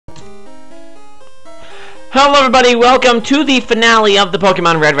Hello everybody, welcome to the finale of the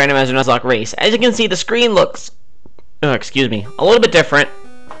Pokemon Red Randomizer Nuzlocke race. As you can see, the screen looks, a little bit different.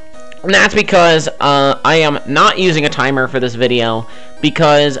 And that's because I am not using a timer for this video,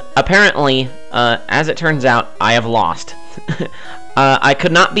 because apparently, as it turns out, I have lost. I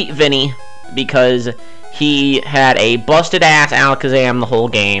could not beat Vinny, because he had a busted-ass Alakazam the whole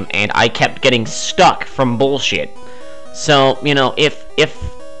game, and I kept getting stuck from bullshit. So, you know, if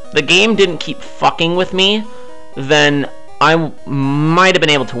the game didn't keep fucking with me, then I might have been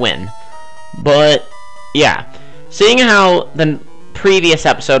able to win. But, yeah. Seeing how the previous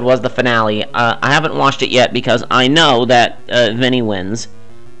episode was the finale, I haven't watched it yet because I know that Vinny wins.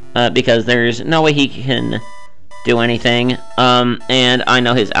 Because there's no way he can do anything. And I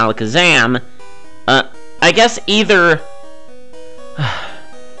know his Alakazam. I guess either...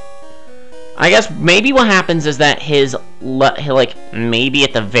 I guess maybe what happens is that his, maybe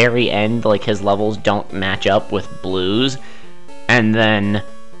at the very end, like, his levels don't match up with Blue's, and then,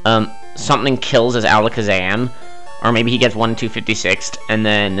 something kills his Alakazam, or maybe he gets 1/256, and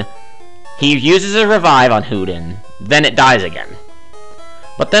then he uses a revive on Houdin, then it dies again.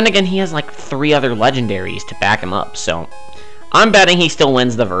 But then again, he has, like, 3 other legendaries to back him up, so I'm betting he still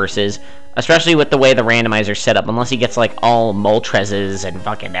wins the verses. Especially with the way the randomizer's set up, unless he gets, like, all Moltres and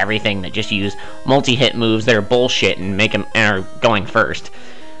fucking everything that just use multi-hit moves that are bullshit and make him going first.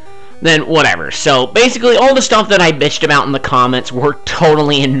 Then, whatever. So, basically, all the stuff that I bitched about in the comments were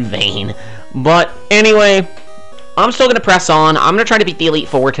totally in vain. But, anyway, I'm still gonna press on. I'm gonna try to beat the Elite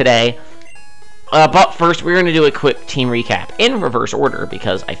Four today. But first, we're gonna do a quick team recap in reverse order,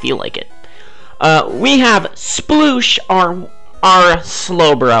 because I feel like it. We have Sploosh, our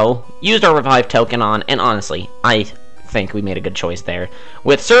Slowbro, used our revive token on, and honestly, I think we made a good choice there.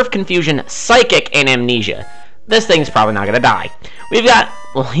 With Surf, Confusion, Psychic, and Amnesia. This thing's probably not gonna die. We've got,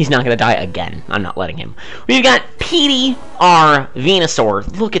 well, he's not gonna die again. I'm not letting him. We've got Petey, our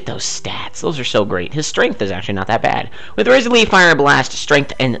Venusaur. Look at those stats. Those are so great. His strength is actually not that bad. With Razor Leaf, Fire Blast,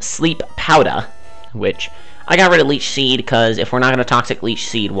 Strength, and Sleep Powder, which I got rid of Leech Seed, because if we're not gonna Toxic Leech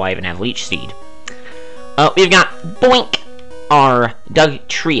Seed, why even have Leech Seed? We've got Boink, our Doug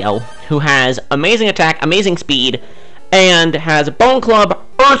Trio, who has amazing attack, amazing speed, and has Bone Club,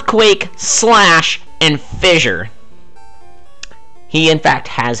 Earthquake, Slash, and Fissure. He, in fact,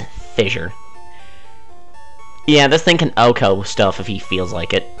 has Fissure. Yeah, this thing can OHKO stuff if he feels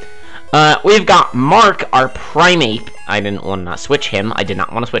like it. We've got Mark, our Primeape. I didn't want to switch him. I did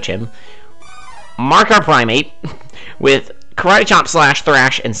not want to switch him. Mark, our Primeape, with Karate Chop, Slash,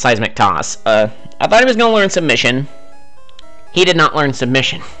 Thrash, and Seismic Toss. I thought he was going to learn Submission. He did not learn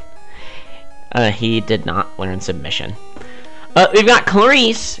Submission. He did not learn Submission. We've got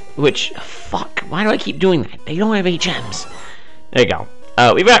Clarice, which, fuck, why do I keep doing that? They don't have HMs. There you go.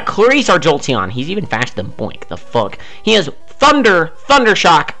 We've got Clarice, our Jolteon. He's even faster than Boink. The fuck? He has Thunder, Thunder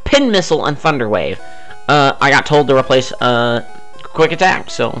Shock, Pin Missile, and Thunder Wave. I got told to replace, Quick Attack,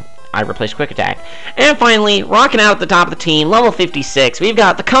 so I replaced Quick Attack. And finally, rocking out at the top of the team, level 56, we've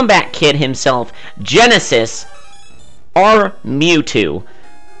got the Comeback Kid himself, Genesis, our Mewtwo.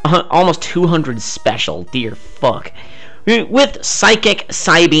 Almost 200 special, dear fuck. With Psychic,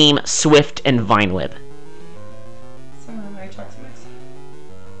 Psybeam, Swift, and Vine Whip. Someone might talk to mix.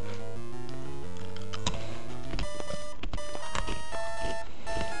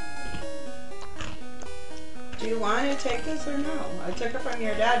 Do you want to take this or no? I took it from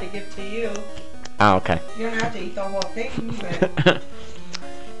your dad to give to you. Oh, okay. You don't have to eat the whole thing, but...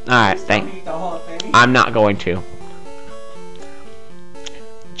 Alright, eat the whole thing. I'm not going to.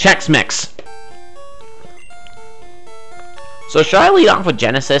 Chex Mix. So should I lead off with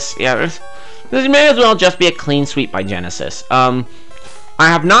Genesis? Yeah, this may as well just be a clean sweep by Genesis. I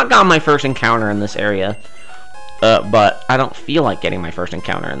have not gotten my first encounter in this area, but I don't feel like getting my first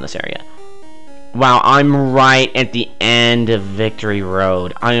encounter in this area. Wow, I'm right at the end of Victory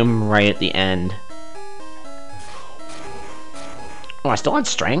Road. I am right at the end. Oh, I still had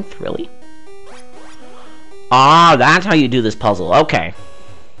strength? Really? Ah, that's how you do this puzzle. Okay.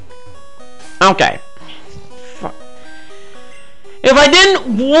 Okay. Fuck. If I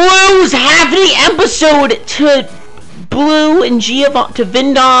didn't lose half the episode to Blue and to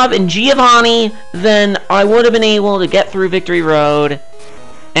Vindov and Giovanni, then I would have been able to get through Victory Road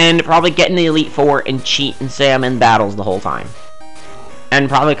and probably get in the Elite Four and cheat and say I'm in battles the whole time. And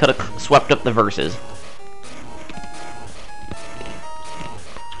probably could have swept up the verses.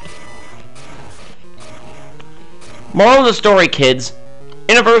 Moral of the story, kids.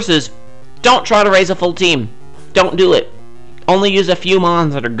 In a versus, don't try to raise a full team. Don't do it. Only use a few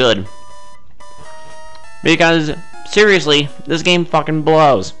mons that are good. Because, seriously, this game fucking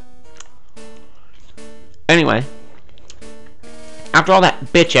blows. Anyway, after all that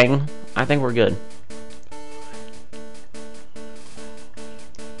bitching, I think we're good.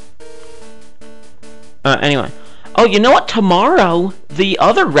 Anyway. Oh, you know what? Tomorrow, the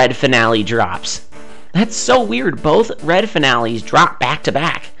other red finale drops. That's so weird. Both red finales drop back to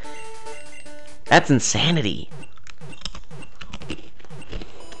back. That's insanity.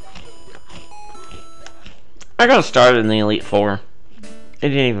 I got started in the Elite Four. It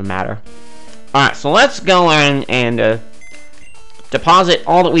didn't even matter. Alright, so let's go in and deposit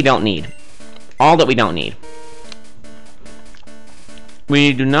all that we don't need. All that we don't need.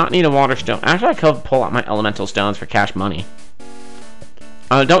 We do not need a water stone. Actually, I could pull out my elemental stones for cash money.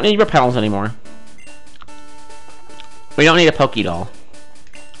 Don't need repels anymore. We don't need a Poké Doll.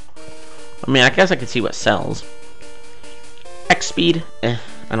 I mean, I guess I could see what sells. X speed? I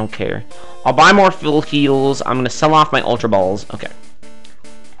don't care. I'll buy more full heals. I'm going to sell off my Ultra Balls. Okay.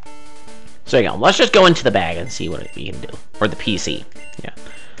 So, there you go. Let's just go into the bag and see what we can do. Or the PC. Yeah.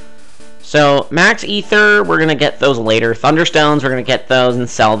 So, Max Ether, we're going to get those later. Thunderstones, we're going to get those and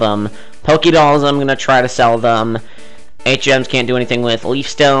sell them. Poké Dolls, I'm going to try to sell them. HMs can't do anything with. Leaf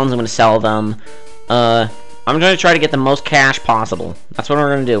Stones, I'm going to sell them. I'm going to try to get the most cash possible. That's what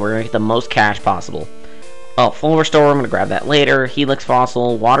we're going to do. We're going to get the most cash possible. Oh, Full Restore, I'm going to grab that later. Helix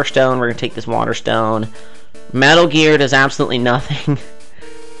Fossil, Water Stone, we're going to take this Water Stone. Metal Gear does absolutely nothing.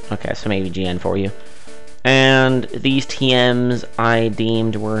 Okay, so maybe GN for you. And these TMs I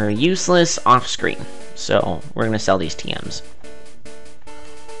deemed were useless off screen. So, we're going to sell these TMs.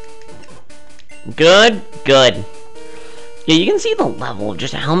 Good, good. Yeah, you can see the level of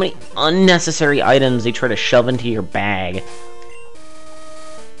just how many unnecessary items they try to shove into your bag.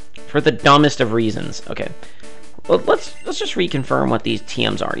 For the dumbest of reasons. Okay. Well, let's just reconfirm what these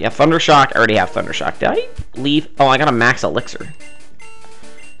TMs are. Yeah, Thundershock. I already have Thundershock. Did I leave? Oh, I got a max elixir.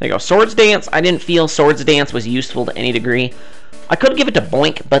 There you go. Swords Dance. I didn't feel Swords Dance was useful to any degree. I could give it to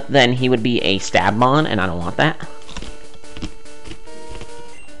Boink, but then he would be a Stabmon, and I don't want that.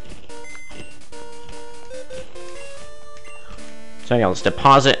 So yeah, let's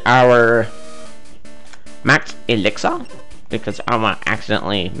deposit our max elixir, because I don't want to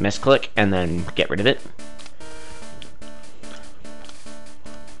accidentally misclick and then get rid of it.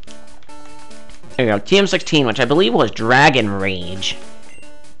 There you go. TM16, which I believe was Dragon Rage.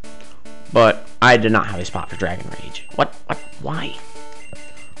 But I did not have a spot for Dragon Rage. What? Why?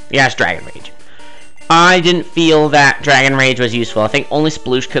 Yeah, it's Dragon Rage. I didn't feel that Dragon Rage was useful. I think only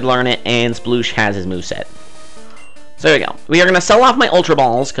Sploosh could learn it, and Sploosh has his moveset. So there we go. We are going to sell off my Ultra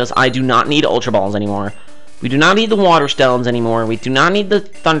Balls, because I do not need Ultra Balls anymore. We do not need the Water Stones anymore. We do not need the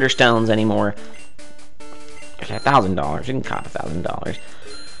Thunder Stones anymore. Okay, $1,000. We can cop $1,000.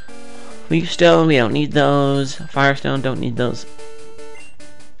 Leaf Stone, we don't need those. Firestone, don't need those.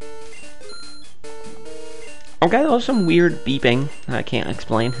 Okay, that was some weird beeping I can't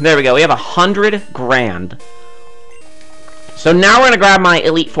explain. There we go. We have 100 grand. So now we're going to grab my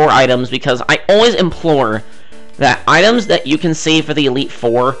Elite Four items, because I always implore that items that you can save for the Elite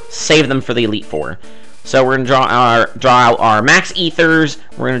Four, save them for the Elite Four. So we're going to draw out our Max Ethers.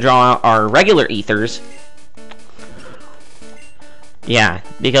 We're going to draw out our regular Ethers. Yeah,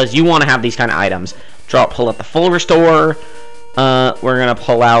 because you want to have these kind of items. Pull out the Full Restore. We're gonna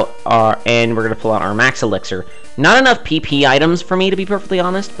pull out our Max Elixir. Not enough PP items for me, to be perfectly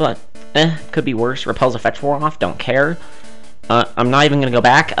honest, but could be worse. Repels Effect wore off, don't care. I'm not even gonna go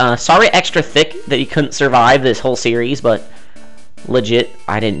back. Sorry, Extra Thick, that you couldn't survive this whole series, but legit,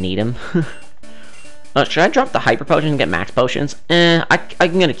 I didn't need him. Should I drop the Hyper Potion and get Max Potions? I'm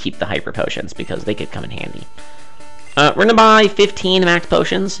gonna keep the Hyper Potions because they could come in handy. We're gonna buy 15 Max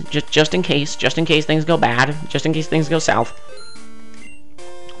Potions, just in case things go bad, just in case things go south.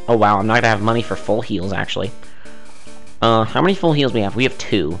 Oh wow, I'm not gonna have money for full heals, actually. How many full heals we have? We have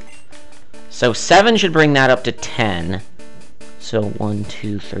 2. So 7 should bring that up to 10. So 1,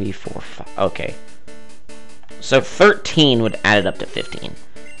 2, 3, 4, 5. Okay. So 13 would add it up to 15.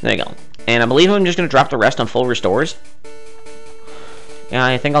 There you go. And I believe I'm just gonna drop the rest on Full Restores. Yeah,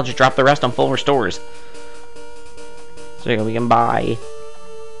 I think I'll just drop the rest on Full Restores. So there you go, we can buy...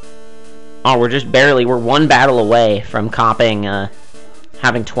 Oh, we're one battle away from copping,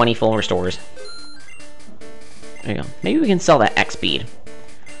 having 20 Full Restores. There you go. Maybe we can sell that X-Speed.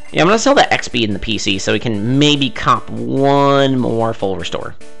 Yeah, I'm gonna sell that X-Speed in the PC so we can maybe cop one more Full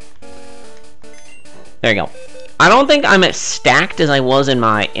Restore. There you go. I don't think I'm as stacked as I was in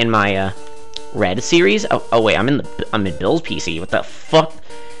my Red series. Oh wait, I'm in Bill's PC. What the fuck?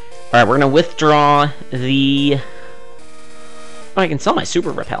 Alright, we're gonna withdraw the... Oh, I can sell my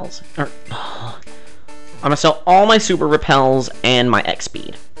Super Repels. I'm gonna sell all my Super Repels and my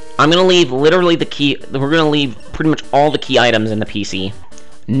X-Speed. I'm gonna leave literally the key. We're gonna leave pretty much all the key items in the PC.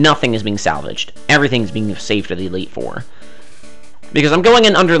 Nothing is being salvaged. Everything's being saved for the Elite Four. Because I'm going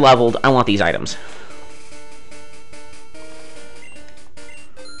in under-leveled, I want these items.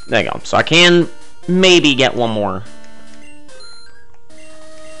 There you go. So I can maybe get one more.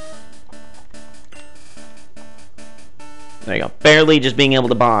 There you go. Barely just being able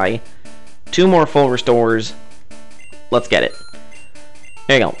to buy 2 more full restores. Let's get it.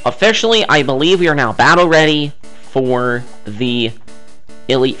 There you go. Officially, I believe we are now battle ready for the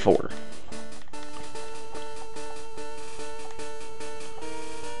Elite Four.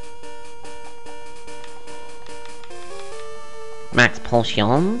 Max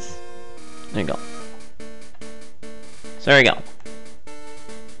potions. There you go. So there you go.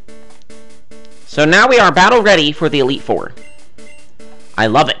 So now we are battle ready for the Elite Four. I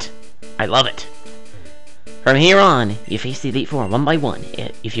love it. I love it. From here on, you face the Elite Four one by one.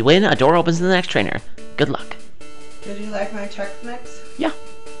 If you win, a door opens to the next trainer. Good luck. Did you like my Chex Mix? Yeah.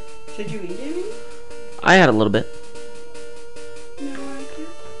 Did you eat any? I had a little bit. You don't like it?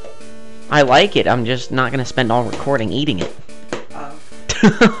 I like it. I'm just not going to spend all recording eating it. Oh.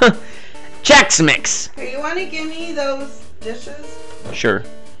 Chex Mix! Hey, you want to give me those dishes? Sure.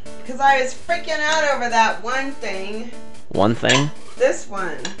 Because I was freaking out over that one thing. One thing? This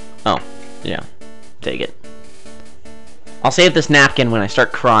one. Oh, yeah. Take it. I'll save this napkin when I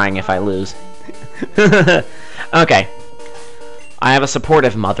start crying if I lose. Okay. I have a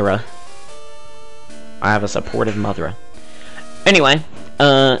supportive mother. I have a supportive mother. Anyway,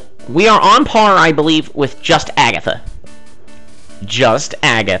 we are on par, I believe, with just Agatha. Just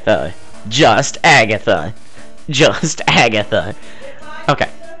Agatha. Just Agatha. Just Agatha. Okay.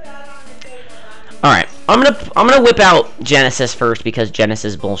 Alright. I'm gonna whip out Genesis first because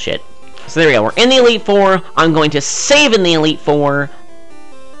Genesis is bullshit. So there we go. We're in the Elite Four. I'm going to save in the Elite Four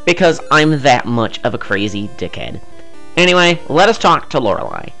because I'm that much of a crazy dickhead. Anyway, let us talk to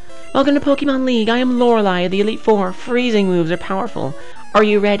Lorelei. Welcome to Pokemon League. I am Lorelei of the Elite Four. Freezing moves are powerful. Are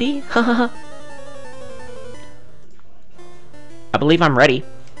you ready? Hahaha. I believe I'm ready.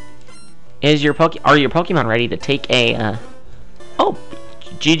 Are your Pokemon ready to take a, Oh,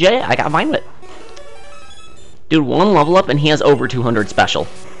 GJ, I got Violet. Dude, 1 level up and he has over 200 special.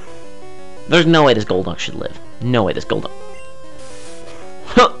 There's no way this Golduck should live. No way this Golduck.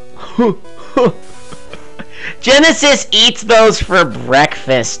 Genesis eats those for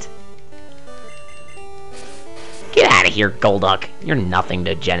breakfast. Get out of here, Golduck. You're nothing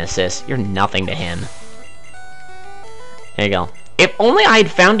to Genesis. You're nothing to him. There you go. If only I'd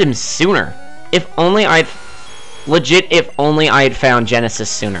found him sooner. If only I'd found Genesis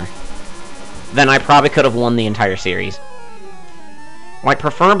sooner. Then I probably could have won the entire series. Like,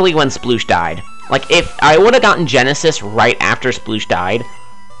 preferably when Sploosh died. Like, if I would have gotten Genesis right after Sploosh died,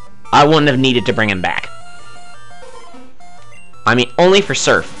 I wouldn't have needed to bring him back. I mean, only for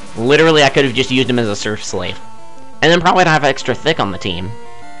Surf. Literally, I could have just used him as a Surf slave. And then probably have extra thick on the team.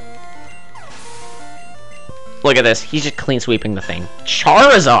 Look at this. He's just clean sweeping the thing.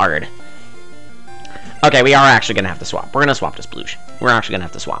 Charizard! Okay, we are actually going to have to swap. We're going to swap to Sploosh. We're actually going to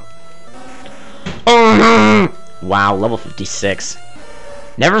have to swap. Wow, level 56.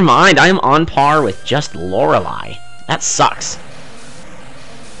 Never mind, I am on par with just Lorelei. That sucks.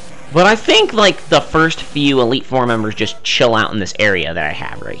 But I think, like, the first few Elite Four members just chill out in this area that I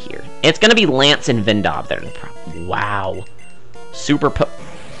have right here. It's going to be Lance and Vindob that are the problem. Wow.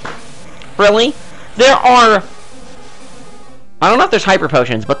 Really? There are... I don't know if there's Hyper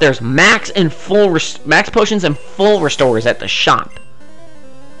Potions, but there's Max Potions and full Restores at the shop.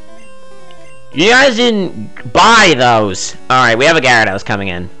 You guys didn't buy those. Alright, we have a Gyarados coming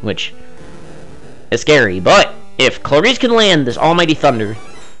in, which is scary. But if Clarice can land this almighty thunder,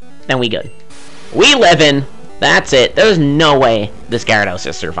 then we good. We live in. That's it. There's no way this Gyarados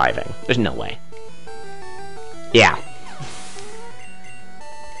is surviving. There's no way. Yeah.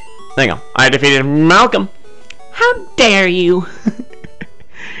 There you go. I defeated Malcolm. How dare you?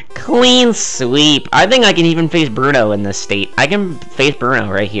 Clean sweep. I think I can even face Bruno in this state. I can face Bruno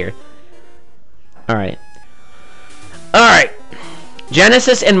right here. Alright. Alright.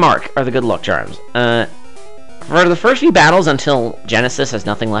 Genesis and Mark are the good luck charms. For the first few battles until Genesis has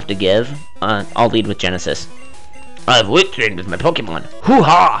nothing left to give, I'll lead with Genesis. I've wit trained with my Pokemon.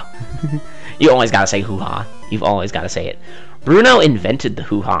 Hoo-ha! You always gotta say hoo-ha. You've always gotta say it. Bruno invented the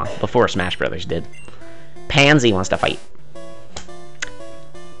hoo-ha before Smash Brothers did. Pansy wants to fight.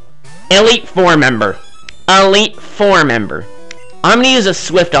 Elite Four member. Elite Four member. I'm gonna use a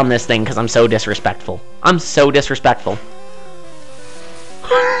Swift on this thing because I'm so disrespectful. I'm so disrespectful.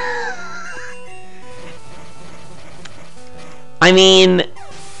 I mean,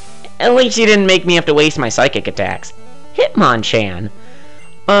 At least he didn't make me have to waste my psychic attacks. Hitmonchan.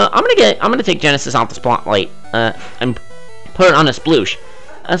 I'm gonna take Genesis off the spotlight, and put it on a Sploosh.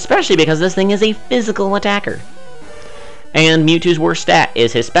 Especially because this thing is a physical attacker. And Mewtwo's worst stat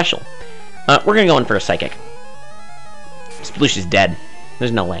is his special. We're gonna go in for a psychic. Sploosh is dead.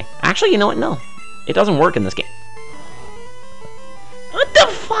 There's no way. Actually, you know what? No. It doesn't work in this game. What the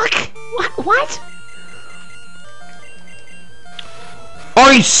fuck? What?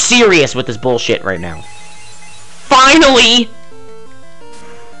 Are you serious with this bullshit right now? Finally!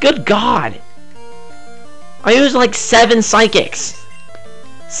 Good God. I used like 7 psychics.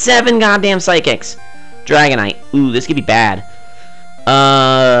 7 goddamn psychics. Dragonite. Ooh, this could be bad.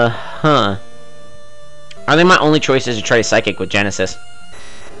 Huh. I think my only choice is to try a psychic with Genesis.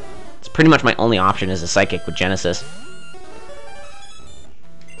 It's pretty much my only option is a psychic with Genesis.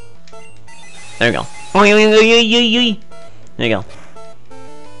 There we go. There you go.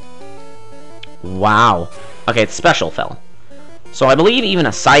 Wow. Okay, it's special fell. So I believe even a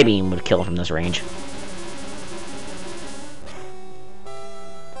Psybeam would kill from this range.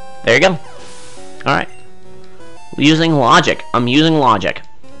 There you go. Alright. Using logic. I'm using logic.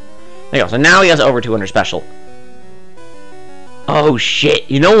 There you go. So now he has over 200 special. Oh shit.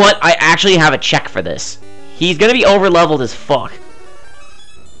 You know what? I actually have a check for this. He's gonna be over leveled as fuck.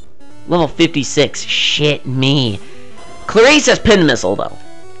 Level 56. Shit me. Clarice has Pin Missile though.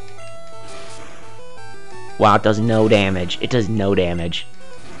 Wow, it does no damage. It does no damage.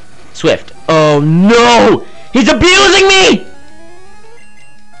 Swift. Oh no! He's abusing me!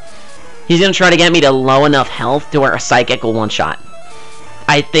 He's gonna try to get me to low enough health to where a psychic will one-shot.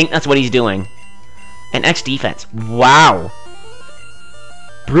 I think that's what he's doing. And X defense. Wow.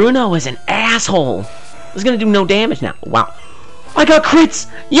 Bruno is an asshole. This is gonna do no damage now. Wow. I got crits!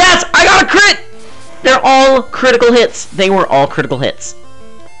 Yes! I got a crit! They're all critical hits. They were all critical hits.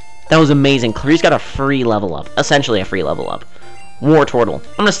 That was amazing. Clarice got a free level up. Essentially a free level up. War Turtle.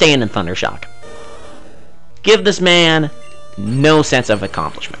 I'm gonna stay in Thundershock. Give this man no sense of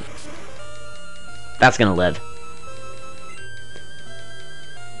accomplishment. That's gonna live.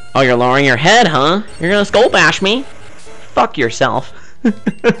 Oh, you're lowering your head, huh? You're gonna skull bash me? Fuck yourself. Yeah,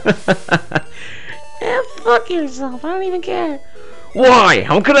 fuck yourself. I don't even care. Why?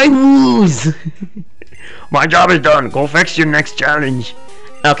 How could I lose? My job is done. Go fix your next challenge.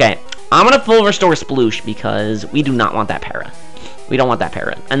 Okay, I'm gonna full restore Sploosh because we do not want that para. We don't want that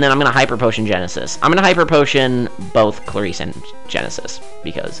para. And then I'm gonna Hyper Potion Genesis. I'm gonna Hyper Potion both Clarice and Genesis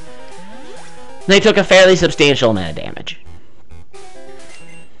because they took a fairly substantial amount of damage.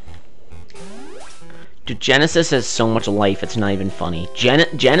 Dude, Genesis has so much life, it's not even funny.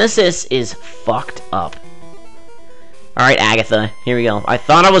 Genesis is fucked up. Alright, Agatha, here we go. I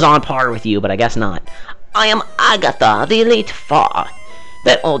thought I was on par with you, but I guess not. I am Agatha, the Elite Four.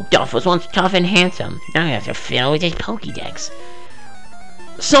 That old duff was once tough and handsome. Now he has to fiddle with his Pokédex.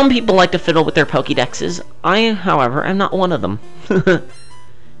 Some people like to fiddle with their Pokédexes. I, however, am not one of them. There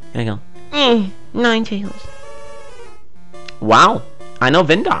you go. 9 tails. Wow. I know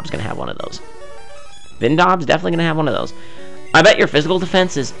Vindob's gonna have one of those. Vindob's definitely gonna have one of those. I bet your physical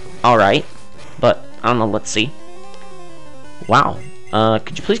defense is alright. But, I don't know, let's see. Wow.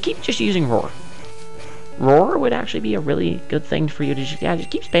 Could you please keep just using Roar? Roar would actually be a really good thing for you to just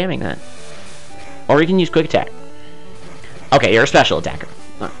keep spamming that. Or you can use Quick Attack. Okay, you're a special attacker.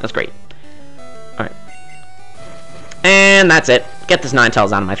 Oh, that's great. Alright. And that's it. Get this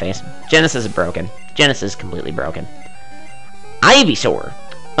Ninetales out of my face. Genesis is broken. Genesis is completely broken. Ivysaur.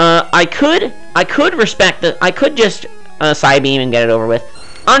 I could respect the... I could just Psybeam and get it over with.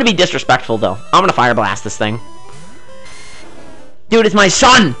 I'm gonna be disrespectful, though. I'm gonna Fire Blast this thing. Dude, it's my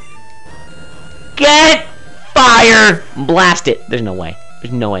son! Get Fire Blast it! There's no way.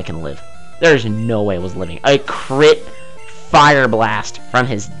 There's no way I can live. There's no way I was living. A crit Fire Blast from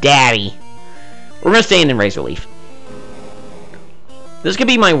his daddy. We're gonna stay in Razor Leaf. This could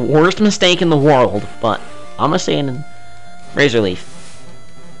be my worst mistake in the world, but I'm gonna stay in Razor Leaf.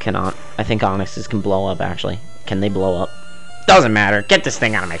 Cannot. I think Onyxes can blow up, actually. Can they blow up? Doesn't matter. Get this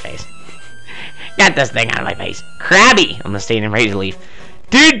thing out of my face. Get this thing out of my face. Krabby! I'm gonna stay in Razor Leaf.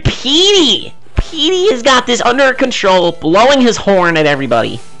 Dude, Petey! Petey has got this under control, blowing his horn at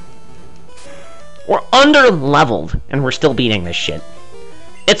everybody. We're under-leveled, and we're still beating this shit.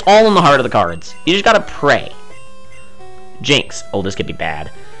 It's all in the heart of the cards. You just gotta pray. Jinx. Oh, this could be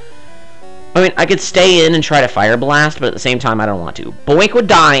bad. I mean, I could stay in and try to Fire Blast, but at the same time, I don't want to. Boink would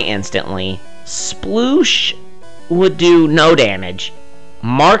die instantly. Sploosh would do no damage.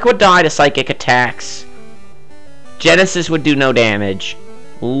 Mark would die to Psychic attacks. Genesis would do no damage.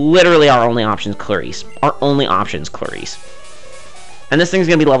 Literally, our only option is Clarice. Our only option is Clarice. And this thing's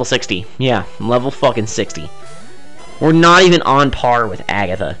gonna be level 60. Yeah, level fucking 60. We're not even on par with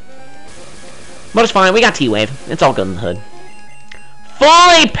Agatha. But it's fine, we got T-Wave. It's all good in the hood.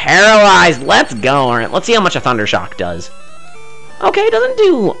 Fully paralyzed! Let's go. Alright, let's see how much a Thunder Shock does. Okay, it doesn't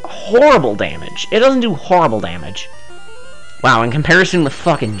do horrible damage. It doesn't do horrible damage. Wow, in comparison with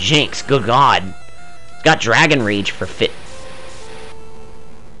fucking Jinx, good god. It's got Dragon Rage for fit.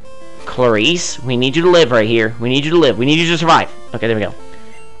 Clarice, we need you to live right here. We need you to live. We need you to survive. Okay, there we go.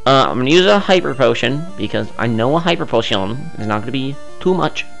 I'm gonna use a Hyper Potion, because I know a Hyper Potion is not gonna be too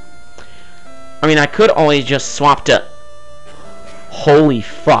much. I mean, I could always just swap to... Holy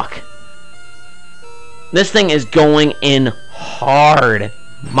fuck. This thing is going in hard.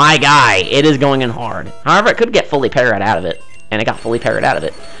 My guy, it is going in hard. However, it could get fully parried out of it. And it got fully parried out of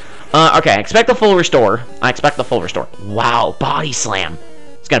it. Okay, I expect the full restore. I expect the full restore. Wow, Body Slam.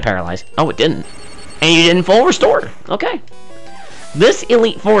 It's gonna paralyze. Oh, it didn't. And you didn't full restore. Okay. This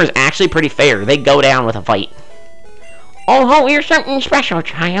Elite Four is actually pretty fair. They go down with a fight. Oh, you're something special,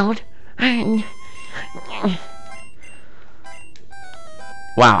 child.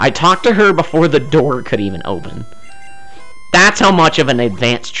 Wow, I talked to her before the door could even open. That's how much of an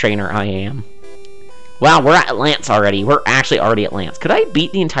advanced trainer I am. Wow, we're at Lance already. We're actually already at Lance. Could I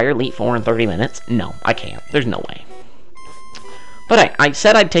beat the entire Elite Four in 30 minutes? No, I can't. There's no way. But I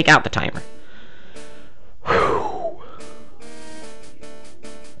said I'd take out the timer. Whew.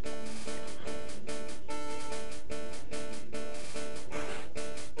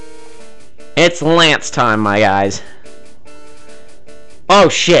 It's Lance time, my guys. Oh,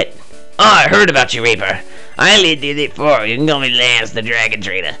 shit. Oh, I heard about you, Reaper. I lead the Elite Four. You can call me Lance, the Dragon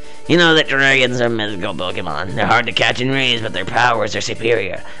Trader. You know that dragons are mythical Pokemon. They're hard to catch and raise, but their powers are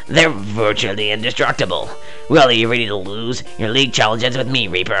superior. They're virtually indestructible. Well, are you ready to lose? Your league challenge ends with me,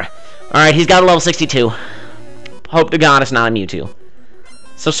 Reaper. Alright, he's got a level 62. Hope to God it's not a Mewtwo.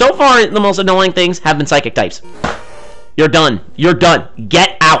 So far, the most annoying things have been Psychic types. You're done. You're done.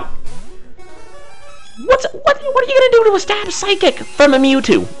 Get out. What are you gonna do to a stab Psychic from a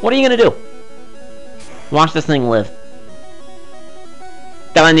Mewtwo? What are you gonna do? Watch this thing live.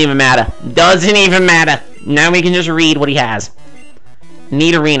 Doesn't even matter. Doesn't even matter. Now we can just read what he has.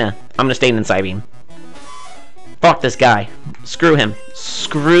 Need Arena. I'm gonna stay in Psybeam. Fuck this guy. Screw him.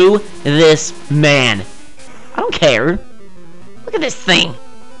 Screw this man. I don't care. Look at this thing.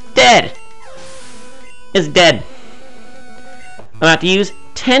 Dead. It's dead. I'm about to use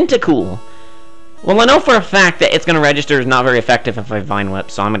Tentacool. Well, I know for a fact that it's gonna register as not very effective if I Vine Whip,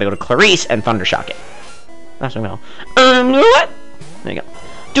 so I'm gonna go to Clarice and Thunder Shock it. That's what I'm going. What? There you go.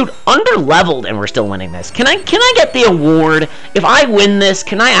 Dude, under-leveled and we're still winning this. Can I get the award? If I win this,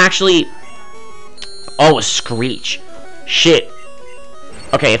 can I actually... Oh, a Screech. Shit.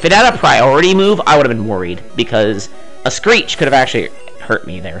 Okay, if it had a priority move, I would have been worried. Because a Screech could have actually hurt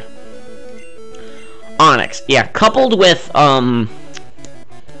me there. Onyx. Yeah, coupled with my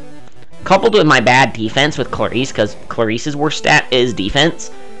bad defense with Clarice, because Clarice's worst stat is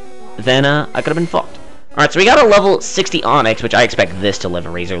defense, then I could have been fucked. Alright, so we got a level 60 Onyx, which I expect this to live a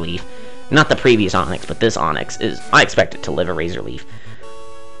Razor Leaf. Not the previous Onyx, but this Onyx is... I expect it to live a Razor Leaf.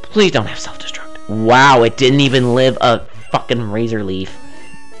 Please don't have self-destruct. Wow, it didn't even live a fucking Razor Leaf.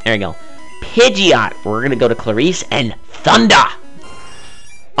 There you go. Pidgeot. We're gonna go to Clarice and Thunder.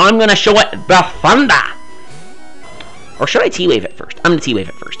 I'm gonna show it the Thunder. Or should I T-Wave it first? I'm gonna T-Wave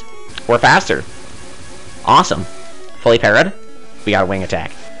it first. Or faster. Awesome. Fully parried. We got a wing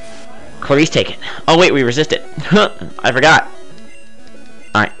attack. Clarice, take it. Oh, wait, we resist it. I forgot.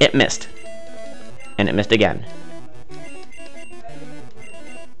 Alright, it missed. And it missed again.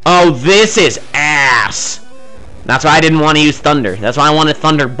 Oh, this is ass! That's why I didn't want to use Thunder. That's why I wanted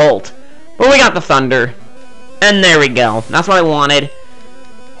Thunderbolt. But we got the Thunder. And there we go. That's what I wanted.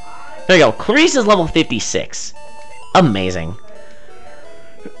 There you go. Clarice is level 56. Amazing.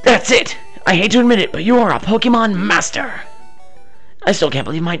 That's it! I hate to admit it, but you are a Pokemon Master! I still can't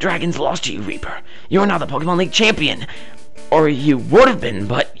believe my dragons lost to you, Reaper. You are now the Pokemon League champion. Or you would have been,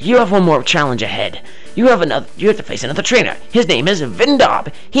 but you have one more challenge ahead. You have to face another trainer. His name is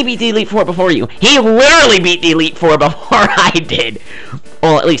Vindob. He beat the Elite Four before you. He literally beat the Elite Four before I did.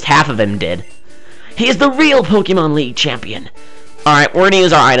 Well, at least half of them did. He is the real Pokemon League champion. Alright, we're gonna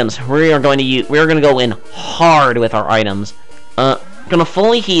use our items. We're gonna go in hard with our items. Gonna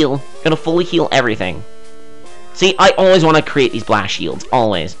fully heal everything. See, I always want to create these blast shields.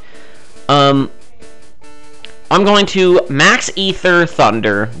 Always. I'm going to max ether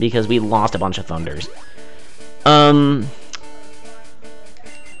Thunder, because we lost a bunch of Thunders. Oh,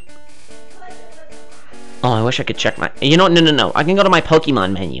 I wish I could check my... You know what? No. I can go to my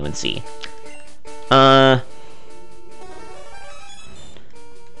Pokemon menu and see.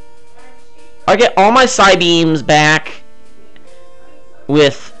 I get all my Psy Beams back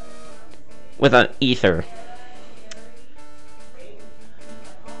with an Ether.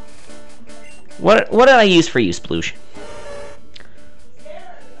 What did I use for you, Sploosh?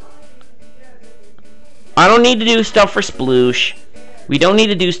 I don't need to do stuff for Sploosh. We don't need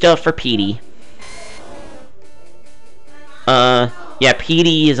to do stuff for Petey. Yeah,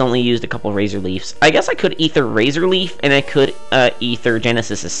 Petey has only used a couple Razor Leafs. I guess I could Ether Razor Leaf, and I could Ether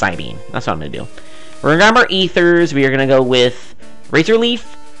Genesis' Psybeam. That's what I'm going to do. We're going to grab our Ethers. We are going to go with Razor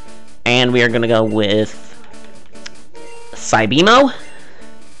Leaf, and we are going to go with Psybeamo.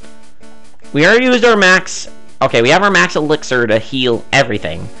 We already used our max... Okay, we have our max Elixir to heal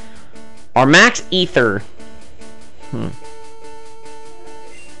everything. Our max Ether...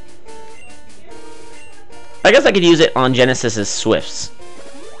 I guess I could use it on Genesis' Swifts.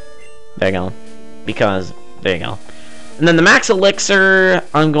 There you go. Because, there you go. And then the max Elixir,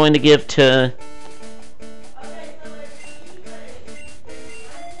 I'm going to give to...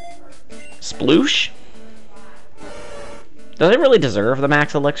 Sploosh? Does it really deserve the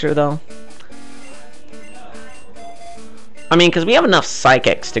max Elixir, though? I mean, because we have enough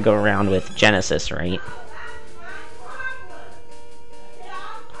Psychics to go around with Genesis, right?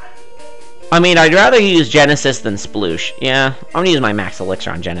 I mean, I'd rather use Genesis than Sploosh. Yeah, I'm gonna use my max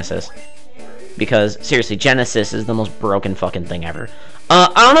Elixir on Genesis. Because, seriously, Genesis is the most broken fucking thing ever.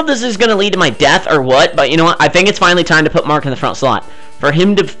 I don't know if this is gonna lead to my death or what, but you know what? I think it's finally time to put Mark in the front slot. For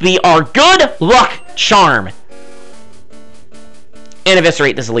him to be our good luck charm. And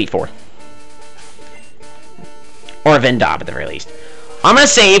eviscerate this Elite Four. Or a Vendob at the very least. I'm gonna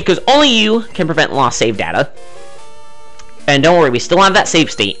save, because only you can prevent lost save data. And don't worry, we still have that save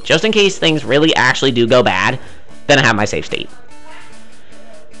state. Just in case things really actually do go bad, then I have my save state.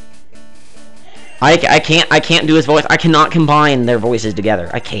 I can't do his voice. I cannot combine their voices together.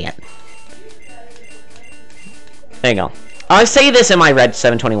 I can't. There you go. I say this in my Red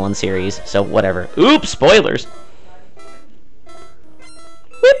 721 series, so whatever. Oops, spoilers.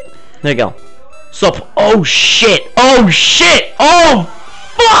 Whoop. There you go. So, oh shit! Oh shit! Oh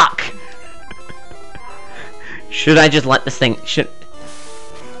fuck! Should I just let this thing...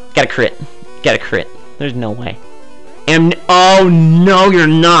 Got a crit. Got a crit. There's no way. And... Oh, no, you're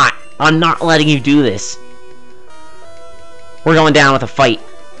not. I'm not letting you do this. We're going down with a fight.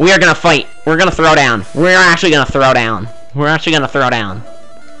 We are going to fight. We're going to throw down. We're actually going to throw down. We're actually going to throw down.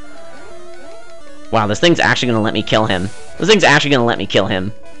 Wow, this thing's actually going to let me kill him. This thing's actually going to let me kill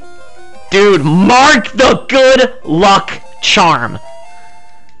him. Dude, Mark the good luck charm.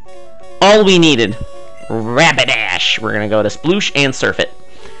 All we needed. Rapidash. We're gonna go to Sploosh and Surf it.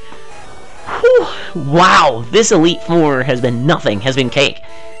 Whew. Wow, this Elite Four has been nothing. Has been cake.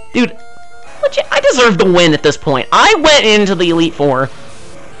 Dude, legit, I deserve the win at this point. I went into the Elite Four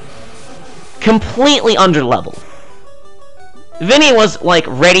completely underleveled. Vinny was, like,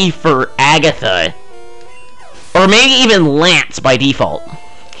 ready for Agatha. Or maybe even Lance by default.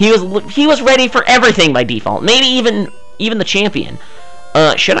 He was ready for everything by default. Maybe even the champion.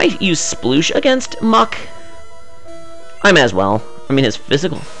 Should I use Sploosh against Muck? I may as well. I mean, his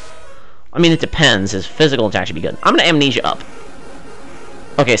physical... I mean, it depends. His physical attack should be good. I'm gonna Amnesia up.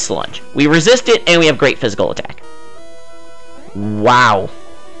 Okay, Sludge. We resist it, and we have great physical attack. Wow.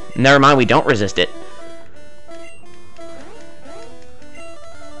 Never mind, we don't resist it.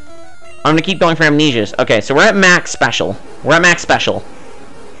 I'm gonna keep going for Amnesias. Okay, so we're at max special. We're at max special.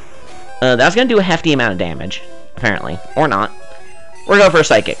 That's gonna do a hefty amount of damage, apparently. Or not. We're going for a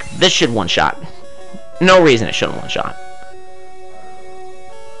Psychic. This should one-shot. No reason it shouldn't one-shot.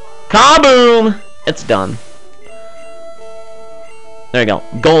 Kaboom! It's done. There you go.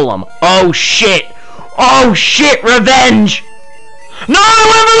 Golem. Oh, shit! Oh, shit! Revenge! No! I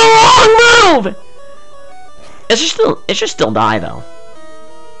went for the wrong move! It should still die, though.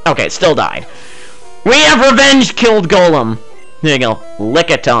 Okay, it still died. We have Revenge killed Golem. There you go.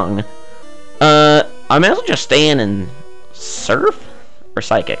 Lick-a-tongue. I may as well just stay in and Surf? Or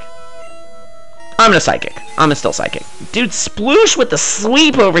Psychic? I'm gonna Psychic. I'm gonna still Psychic. Dude, Sploosh with the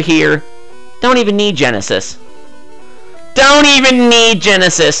sweep over here. Don't even need Genesis. Don't even need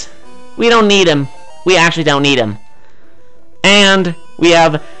Genesis. We don't need him. We actually don't need him. And we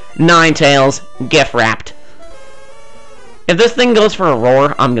have Ninetales gift wrapped. If this thing goes for a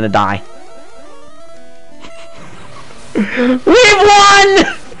roar, I'm gonna die. We've won!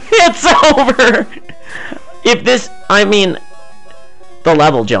 It's over! If this, I mean, the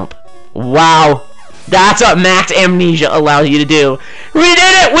level jump. Wow. That's what max Amnesia allows you to do. We did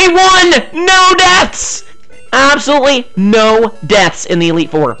it! We won! No deaths! Absolutely no deaths in the Elite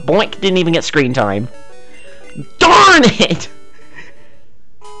Four. Boink didn't even get screen time. Darn it!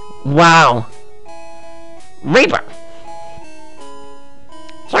 Wow. Reaper!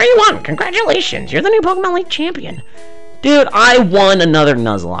 So you won! Congratulations! You're the new Pokemon League champion! Dude, I won another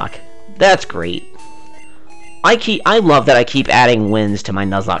Nuzlocke. That's great. I love that I keep adding wins to my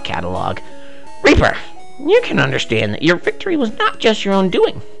Nuzlocke catalog. Reaper, you can understand that your victory was not just your own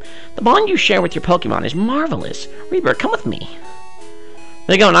doing. The bond you share with your Pokemon is marvelous. Reaper, come with me.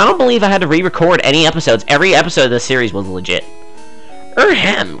 There you go, and I don't believe I had to re-record any episodes. Every episode of this series was legit.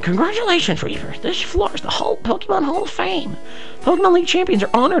 Congratulations, Reaper. This floors the whole Pokemon Hall of Fame. Pokemon League champions are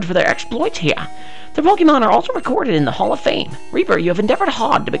honored for their exploits here. Their Pokemon are also recorded in the Hall of Fame. Reaper, you have endeavored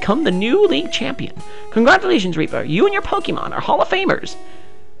hard to become the new League champion. Congratulations, Reaper. You and your Pokemon are Hall of Famers.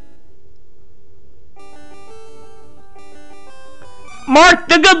 Mark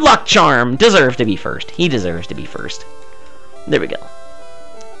the good luck charm deserves to be first. He deserves to be first. There we go.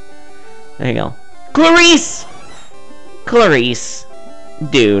 There you go. Clarice! Clarice.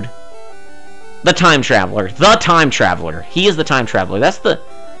 Dude. The time traveler. The time traveler. He is the time traveler. That's the...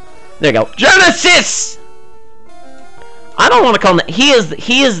 There you go. Genesis! I don't want to call him... He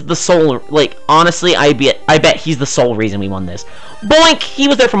is the sole... Like, honestly, I bet he's the sole reason we won this. Boink! He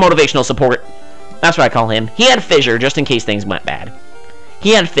was there for motivational support. That's what I call him. He had Fissure just in case things went bad. He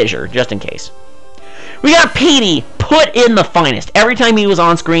had Fissure just in case. We got Petey. Put in the finest. Every time he was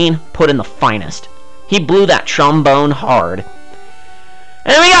on screen, put in the finest. He blew that trombone hard.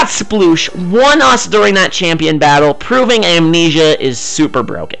 And we got Sploosh. Won us during that champion battle, proving Amnesia is super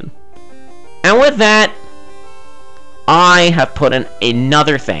broken. And with that, I have put in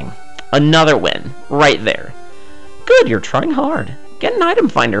another thing. Another win. Right there. Good, you're trying hard. Get an item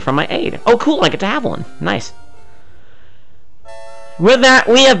finder from my aid. Oh, cool, I get to have one. Nice. With that,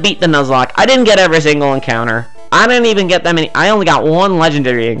 we have beat the Nuzlocke. I didn't get every single encounter. I didn't even get that many. I only got one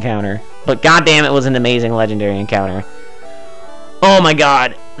legendary encounter. But goddamn, it was an amazing legendary encounter. Oh my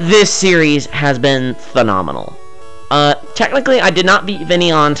god. This series has been phenomenal. Technically, I did not beat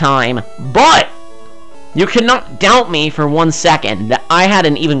Vinny on time, but you cannot doubt me for 1 second that I had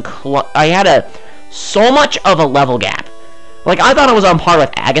so much of a level gap. Like, I thought I was on par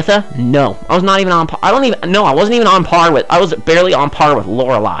with Agatha. No, I was not even on par. I wasn't even on par with... I was barely on par with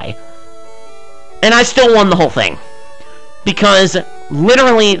Lorelei. And I still won the whole thing. Because,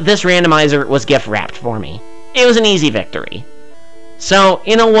 literally, this randomizer was gift-wrapped for me. It was an easy victory. So,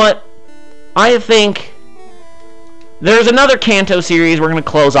 you know what? I think... There's another Kanto series we're going to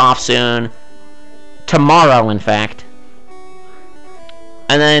close off soon. Tomorrow, in fact.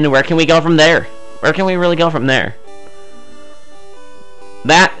 And then, where can we go from there? Where can we really go from there?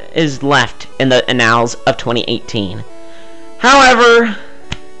 That is left in the annals of 2018. However,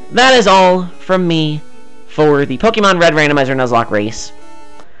 that is all from me for the Pokemon Red Randomizer Nuzlocke race.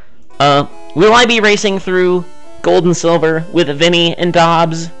 Will I be racing through Gold and Silver with Vinny and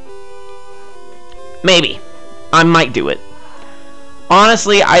Dobbs? Maybe. I might do it.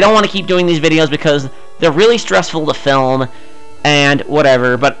 Honestly, I don't want to keep doing these videos because they're really stressful to film and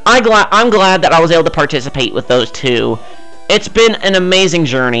whatever, but I'm glad that I was able to participate with those two. It's been an amazing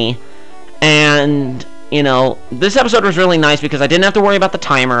journey, and, you know, this episode was really nice because I didn't have to worry about the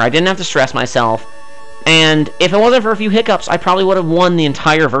timer, I didn't have to stress myself, and if it wasn't for a few hiccups, I probably would have won the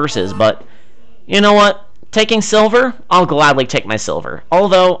entire versus, but, you know what? Taking silver, I'll gladly take my silver.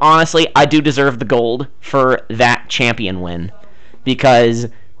 Although, honestly, I do deserve the gold for that champion win, because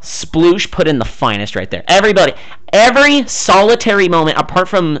Sploosh put in the finest right there. Every solitary moment, apart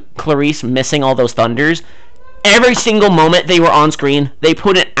from Clarice missing all those thunders, every single moment they were on screen, they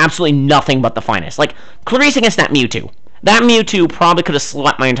put in absolutely nothing but the finest. Like, Clarice against that Mewtwo. That Mewtwo probably could have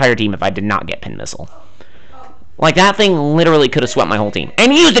swept my entire team if I did not get Pin Missile. Like, that thing literally could have swept my whole team.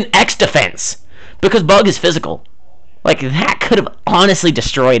 And he used an X defense! Because Bug is physical. Like, that could have honestly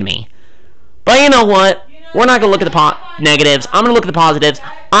destroyed me. But you know what? We're not going to look at the negatives. I'm going to look at the positives.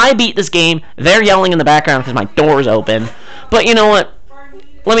 I beat this game. They're yelling in the background because my door's open. But you know what?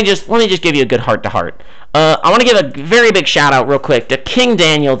 Let me just give you a good heart-to-heart. I want to give a very big shout-out real quick to King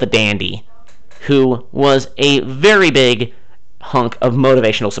Daniel the Dandy, who was a very big hunk of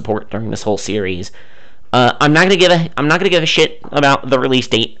motivational support during this whole series. I'm not gonna give a shit about the release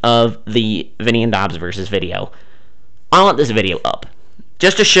date of the Vinny and Dobbs versus video. I want this video up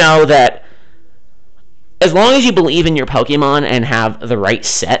just to show that as long as you believe in your Pokemon and have the right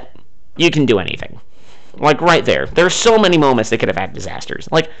set, you can do anything. Like right there, there's so many moments they could have had disasters.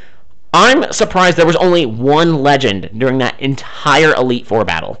 Like, I'm surprised there was only one legend during that entire Elite Four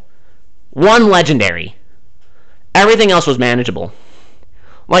battle. One legendary. Everything else was manageable.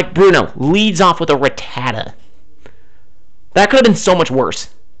 Like, Bruno leads off with a Rattata. That could have been so much worse.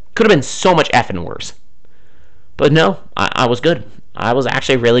 Could have been so much effing worse. But no, I was good. I was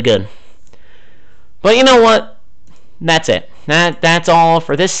actually really good. But you know what? That's it. That's all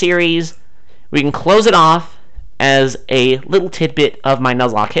for this series. We can close it off as a little tidbit of my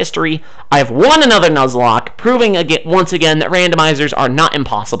Nuzlocke history. I've won another Nuzlocke, proving once again that randomizers are not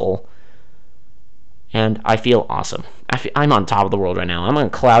impossible. And I feel awesome. I'm on top of the world right now. I'm on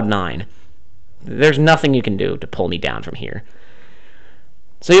cloud 9. There's nothing you can do to pull me down from here.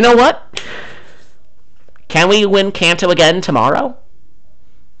 So you know what? Can we win Kanto again tomorrow?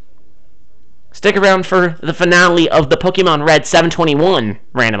 Stick around for the finale of the Pokemon Red 721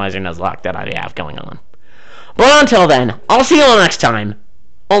 randomizer Nuzlocke that I have going on. But until then, I'll see you all next time.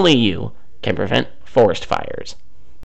 Only you can prevent forest fires.